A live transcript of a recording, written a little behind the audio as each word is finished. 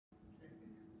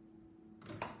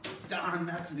Don,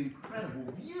 that's an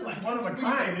incredible view. One of a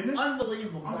kind, isn't it?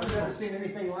 Unbelievable. I've never seen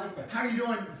anything like that. How are you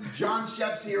doing? John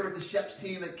Schepps here with the Schepps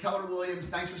team at Keller Williams.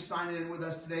 Thanks for signing in with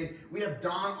us today. We have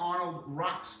Don Arnold,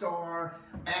 rock star,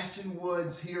 Ashton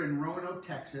Woods here in Roanoke,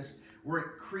 Texas. We're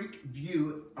at Creek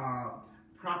View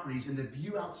Properties, and the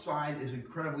view outside is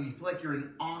incredible. You feel like you're in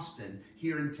Austin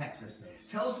here in Texas. Yes.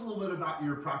 Tell us a little bit about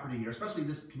your property here, especially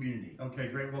this community. Okay,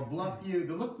 great. Well, Bluffview,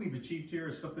 the look we've achieved here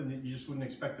is something that you just wouldn't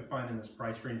expect to find in this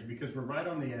price range because we're right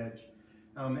on the edge.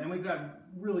 And we've got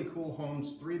really cool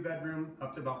homes, 3-bedroom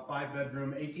up to about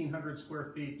 5-bedroom, 1,800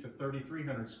 square feet to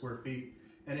 3,300 square feet.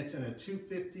 And it's in a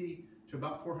 $250,000 to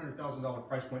about $400,000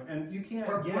 price point. And you can't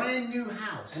for a brand new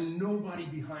house. And nobody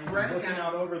behind you looking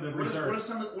out over the reserve.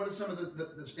 What are some of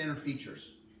the standard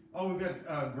features? Oh, we've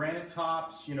got granite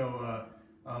tops, you know,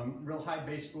 real high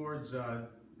baseboards,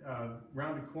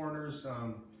 rounded corners,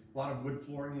 a lot of wood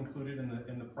flooring included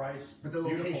in the price. But the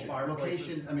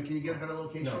location, I mean, can you get a better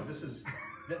location? No, this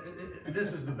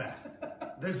is the best.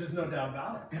 There's just no doubt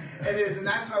about it. It is, and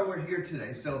that's why we're here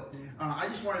today. So I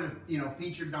just wanted to,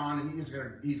 feature Don, and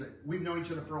we've known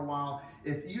each other for a while.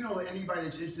 If you know anybody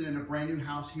that's interested in a brand new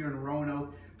house here in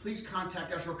Roanoke, please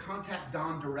contact us or contact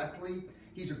Don directly.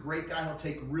 He's a great guy. He'll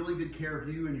take really good care of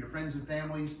you and your friends and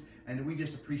families, and we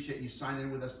just appreciate you signing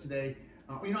in with us today.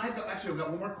 I've got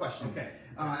one more question. Okay.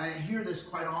 I hear this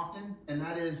quite often, and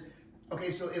that is, okay,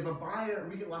 so if a buyer,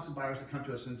 we get lots of buyers that come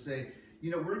to us and say,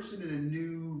 we're interested in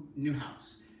a new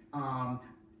house.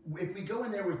 If we go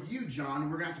in there with you, John,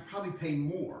 we're going to have to probably pay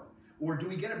more. Or do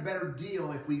we get a better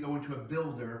deal if we go into a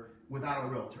builder without a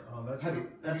realtor? Oh, that's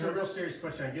a real serious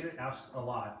question. I get it asked a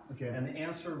lot. Okay. And the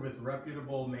answer with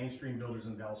reputable mainstream builders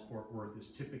in Dallas-Fort Worth is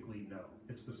typically no.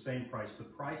 It's the same price. The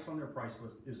price on their price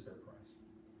list is their price.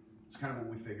 It's kind of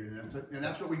what we figured, and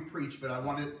that's what we preach, but I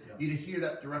wanted you to hear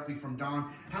that directly from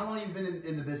Don. How long have you been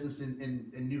in the business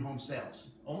in new home sales?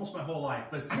 Almost my whole life,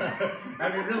 but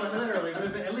I mean, really, literally,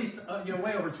 at least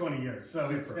way over 20 years, so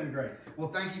Super. It's been great.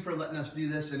 Well, thank you for letting us do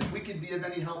this, and if we could be of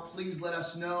any help, please let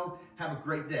us know. Have a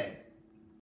great day.